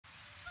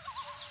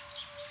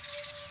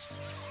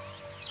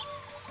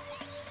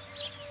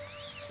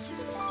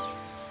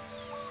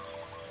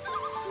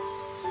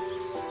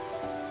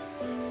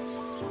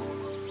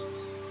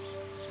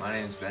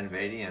name's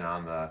Beattie, and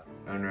I'm the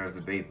owner of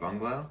the Bait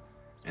Bungalow.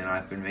 And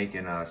I've been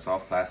making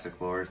soft plastic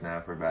lures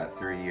now for about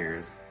 3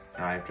 years.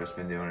 And I've just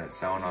been doing it,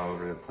 selling all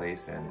over the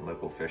place and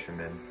local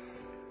fishermen.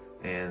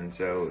 And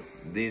so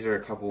these are a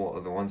couple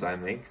of the ones I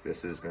make.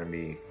 This is going to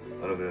be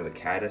a little bit of a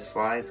caddis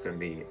fly. It's going to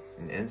be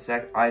an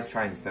insect. I was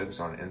trying to focus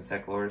on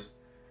insect lures,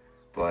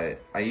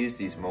 but I use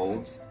these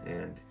molds,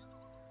 and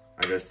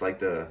I just like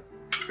to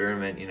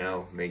experiment, you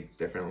know, make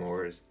different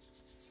lures.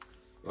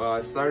 Well,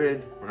 I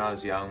started when I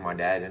was young. My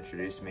dad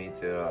introduced me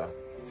to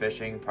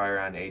fishing probably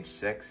around age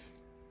 6.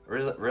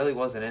 Really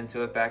wasn't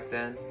into it back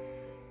then,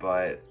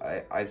 but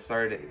I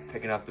started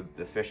picking up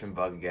the fishing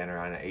bug again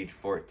around age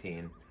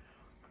 14.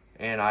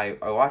 And I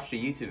watched a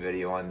YouTube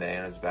video one day,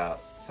 and it was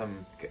about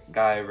some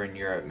guy over in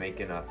Europe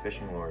making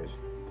fishing lures,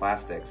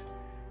 plastics.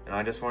 And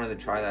I just wanted to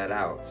try that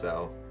out.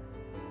 So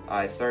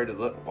I started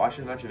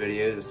watching a bunch of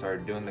videos. I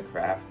started doing the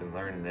craft and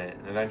learning it.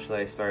 And eventually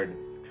I started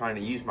trying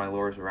to use my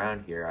lures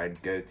around here.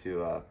 I'd go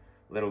to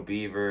Little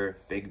Beaver,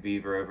 Big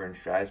Beaver over in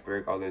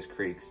Strasburg, all those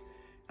creeks.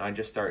 And I'd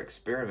just start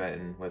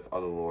experimenting with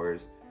other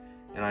lures.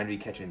 And I'd be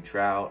catching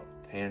trout,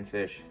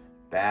 panfish,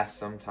 bass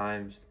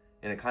sometimes.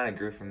 And it kind of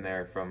grew from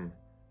there.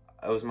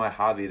 It was my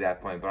hobby at that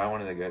point, but I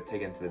wanted to go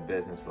take into the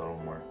business a little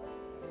more.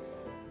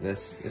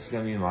 This is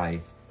going to be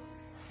my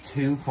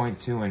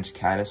 2.2-inch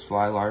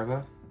caddisfly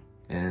larva,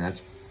 and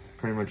that's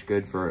pretty much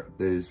good for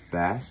those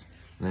bass.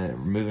 And then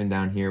moving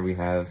down here, we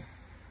have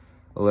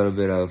a little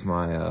bit of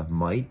my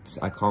mites.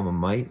 I call them a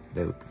mite.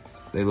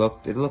 They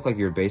look like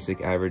your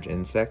basic average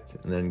insect.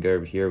 And then go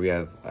over here, we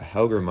have a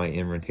Helger mite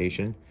in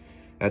rotation.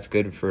 That's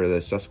good for the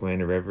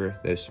Susquehanna River,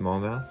 those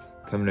smallmouth.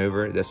 Coming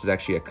over, this is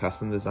actually a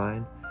custom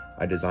design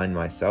I designed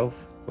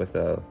myself with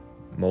a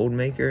mold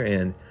maker,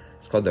 and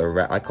it's called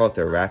I call it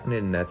the arachnid,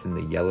 and that's in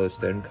the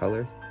Yellowstone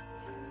color.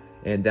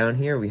 And down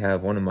here we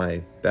have one of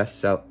my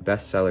best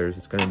sellers.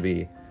 It's going to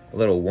be a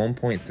little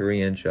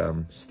 1.3-inch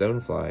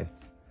stonefly,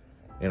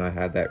 and I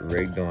have that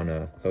rigged on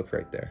a hook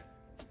right there.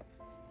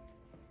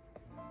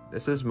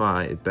 This is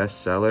my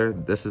best seller.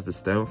 This is the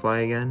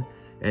stonefly again,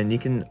 and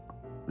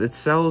it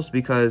sells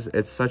because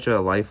it's such a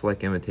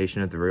lifelike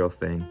imitation of the real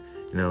thing.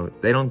 You know,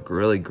 they don't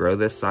really grow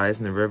this size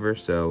in the river,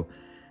 so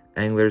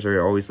anglers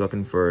are always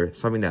looking for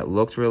something that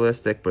looks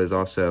realistic, but is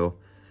also,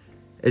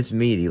 it's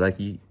meaty. Like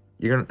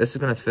this is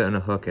gonna fit in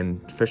a hook,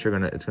 and fish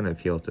it's gonna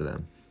appeal to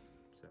them.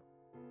 So,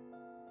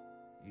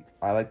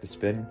 I like to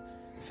spin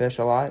fish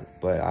a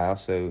lot, but I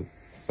also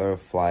throw a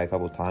fly a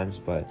couple times.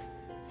 But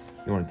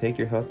you want to take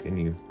your hook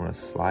and you want to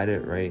slide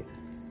it right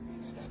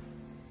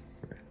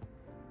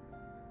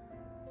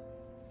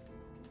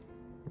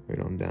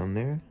on down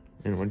there,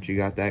 and once you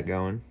got that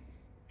going,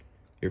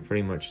 you're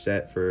pretty much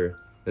set for,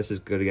 this is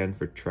good again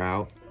for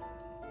trout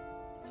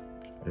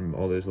and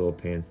all those little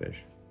panfish.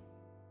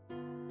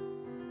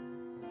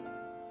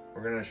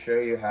 We're gonna show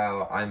you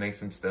how I make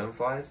some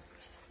stoneflies.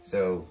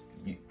 So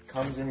it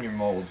comes in your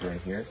molds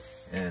right here,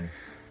 and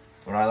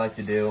what I like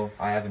to do,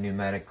 I have a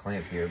pneumatic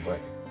clamp here, but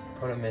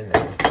put them in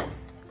there.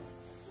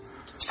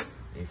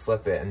 You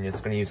flip it, and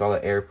it's gonna use all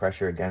the air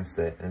pressure against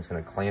it, and it's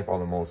gonna clamp all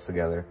the molds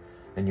together,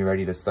 and you're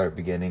ready to start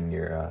beginning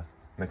your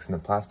mixing the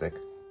plastic.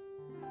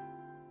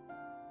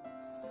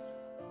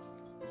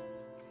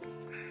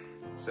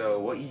 So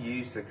what you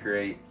use to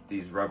create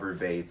these rubber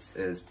baits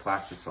is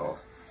plastisol.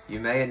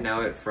 You may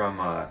know it from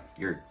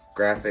your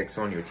graphics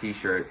on your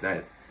t-shirt,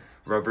 that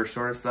rubber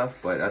sort of stuff,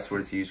 but that's what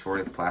it's used for,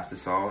 with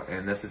plastisol,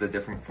 and this is a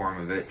different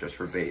form of it just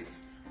for baits.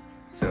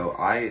 So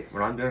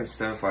when I'm doing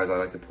stoneflies, I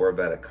like to pour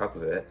about a cup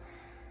of it.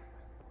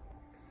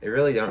 They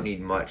really don't need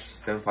much.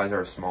 Stoneflies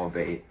are a small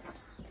bait,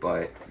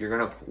 but you're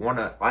gonna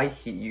wanna,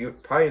 you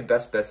probably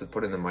best to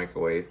put it in the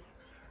microwave,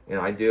 and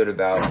I do it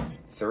about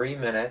 3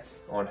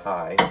 minutes on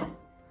high.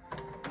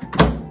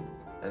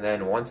 And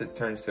then once it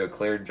turns to a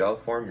clear gel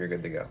form, you're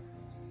good to go.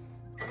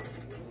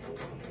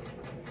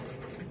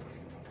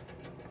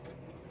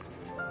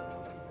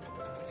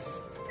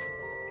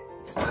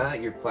 Now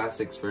that your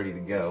plastic's ready to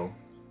go,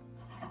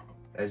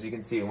 as you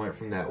can see, it went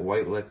from that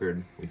white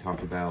liquid we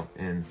talked about,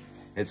 and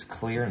it's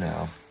clear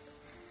now.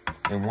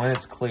 And when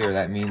it's clear,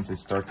 that means it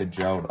starts to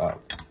gel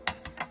up.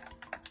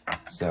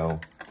 So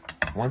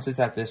once it's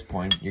at this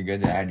point, you're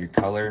good to add your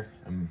color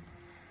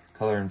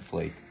and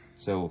flake.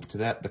 So to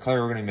that, the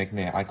color we're gonna make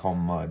now, I call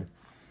mud.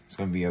 It's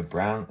gonna be a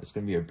brown. It's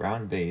gonna be a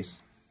brown base.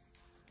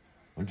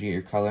 Once you get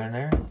your color in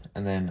there,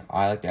 and then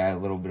I like to add a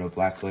little bit of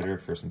black glitter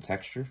for some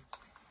texture.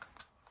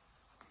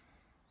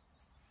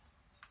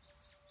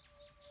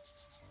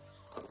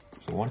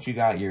 So once you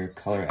got your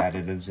color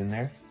additives in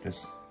there,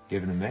 just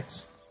give it a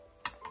mix.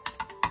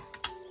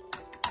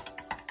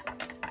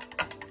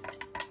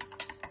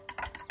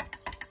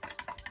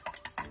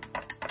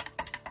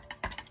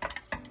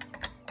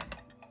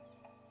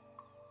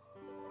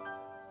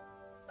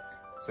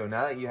 So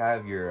now that you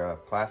have your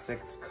plastic,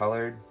 it's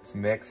colored, it's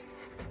mixed,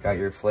 got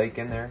your flake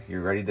in there,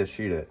 you're ready to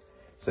shoot it.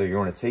 So you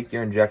want to take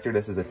your injector,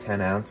 this is a 10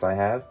 ounce I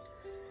have,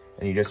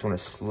 and you just want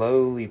to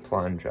slowly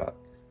plunge up.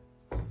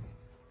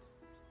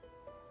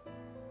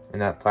 And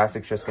that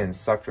plastic's just getting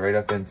sucked right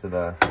up into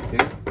the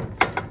tube.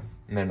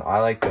 And then I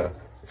like to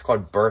It's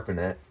called burping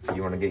it.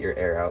 You want to get your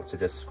air out, so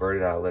just squirt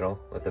it out a little,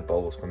 let the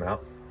bubbles come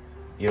out.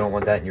 You don't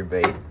want that in your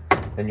bait.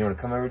 Then you want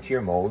to come over to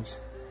your molds,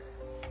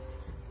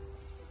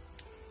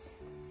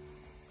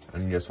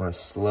 and you just want to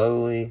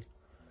slowly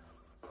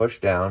push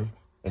down,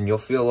 and you'll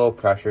feel a little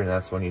pressure, and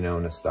that's when you know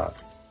when to stop.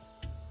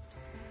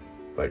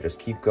 But just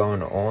keep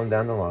going on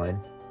down the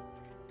line,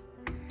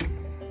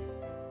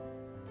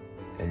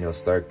 and you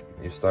start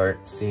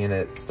seeing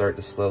it start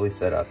to slowly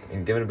set up.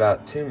 And give it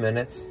about 2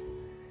 minutes,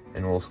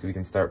 and we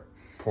can start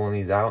pulling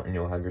these out, and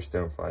you'll have your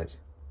stoneflies.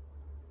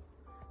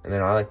 And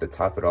then I like to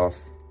top it off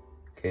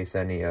in case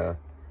any of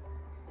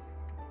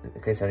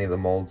the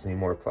molds need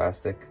more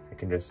plastic. You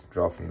can just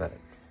draw from that.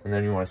 And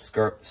then you want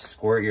to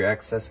squirt your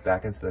excess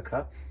back into the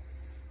cup,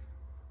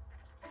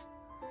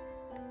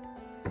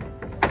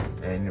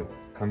 and you'll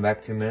come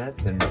back 2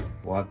 minutes, and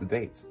we'll have the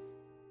baits.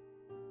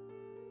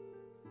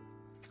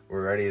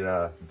 We're ready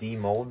to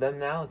demold them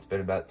now. It's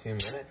been about 2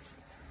 minutes.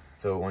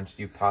 So once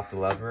you pop the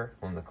lever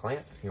on the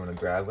clamp, you want to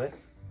grab it,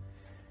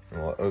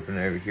 and we'll open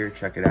it over here,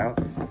 check it out.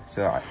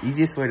 So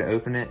easiest way to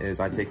open it is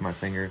I take my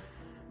finger,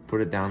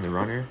 put it down the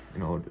runner,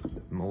 and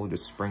the mold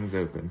just springs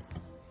open.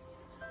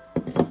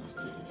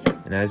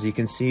 And as you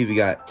can see, we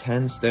got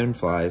 10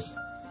 stoneflies,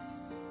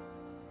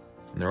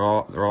 and they're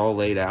all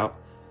laid out.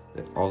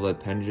 All the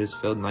appendages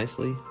filled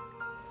nicely.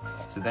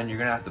 So then you're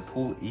gonna have to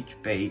pull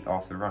each bait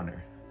off the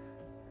runner.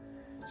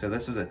 So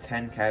this was a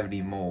 10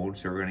 cavity mold,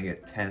 so we're gonna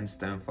get 10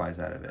 stoneflies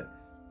out of it.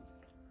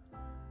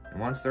 And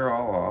once they're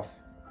all off,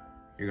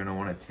 you're gonna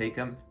wanna take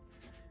them,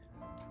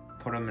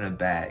 put them in a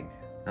bag.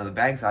 Now the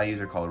bags I use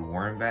are called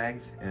worm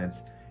bags, and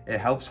it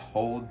helps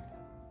hold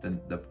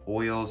the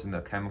oils and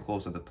the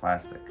chemicals of the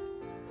plastic.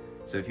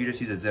 So if you just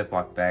use a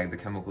Ziploc bag, the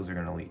chemicals are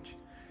gonna leach.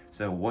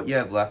 So what you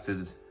have left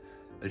is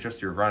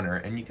just your runner,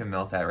 and you can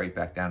melt that right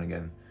back down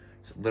again.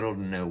 It's little to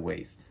no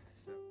waste.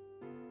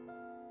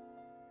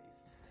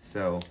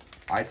 So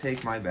I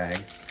take my bag.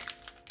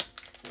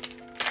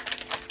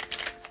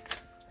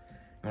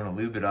 You want to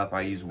lube it up.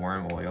 I use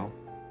worm oil.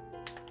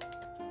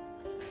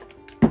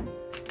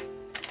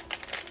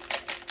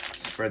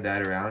 Spread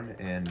that around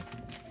and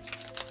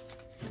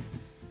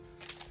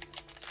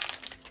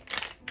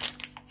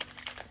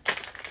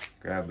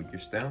grab your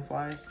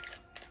stoneflies.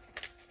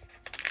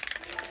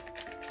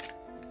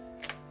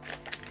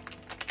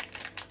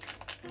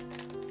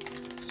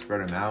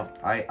 Spread them out.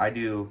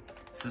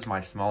 This is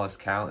my smallest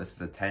count. This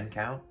is a 10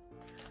 count.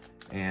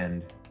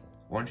 And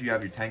once you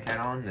have your 10 count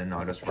on, then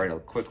I'll just write a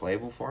quick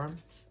label for them.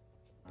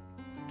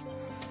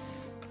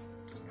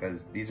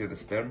 Because these are the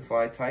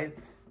stonefly type.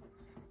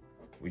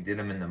 We did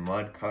them in the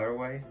mud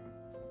colorway,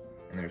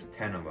 and there's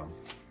 10 of them.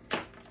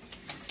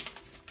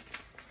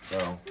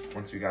 So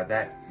once we got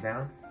that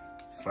down,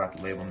 slap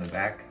the label in the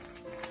back,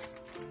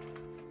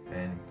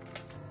 and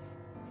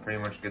pretty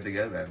much good to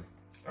go then.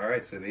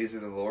 Alright, so these are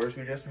the lures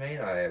we just made.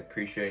 I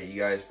appreciate you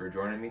guys for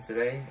joining me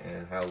today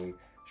and how we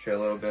share a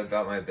little bit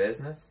about my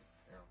business.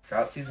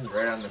 Trout season's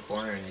right around the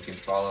corner, and you can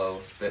follow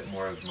a bit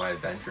more of my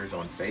adventures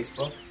on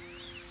Facebook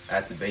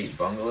at the Bait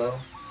Bungalow,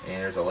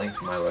 and there's a link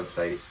to my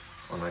website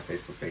on my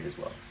Facebook page as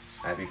well.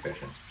 Happy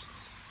fishing.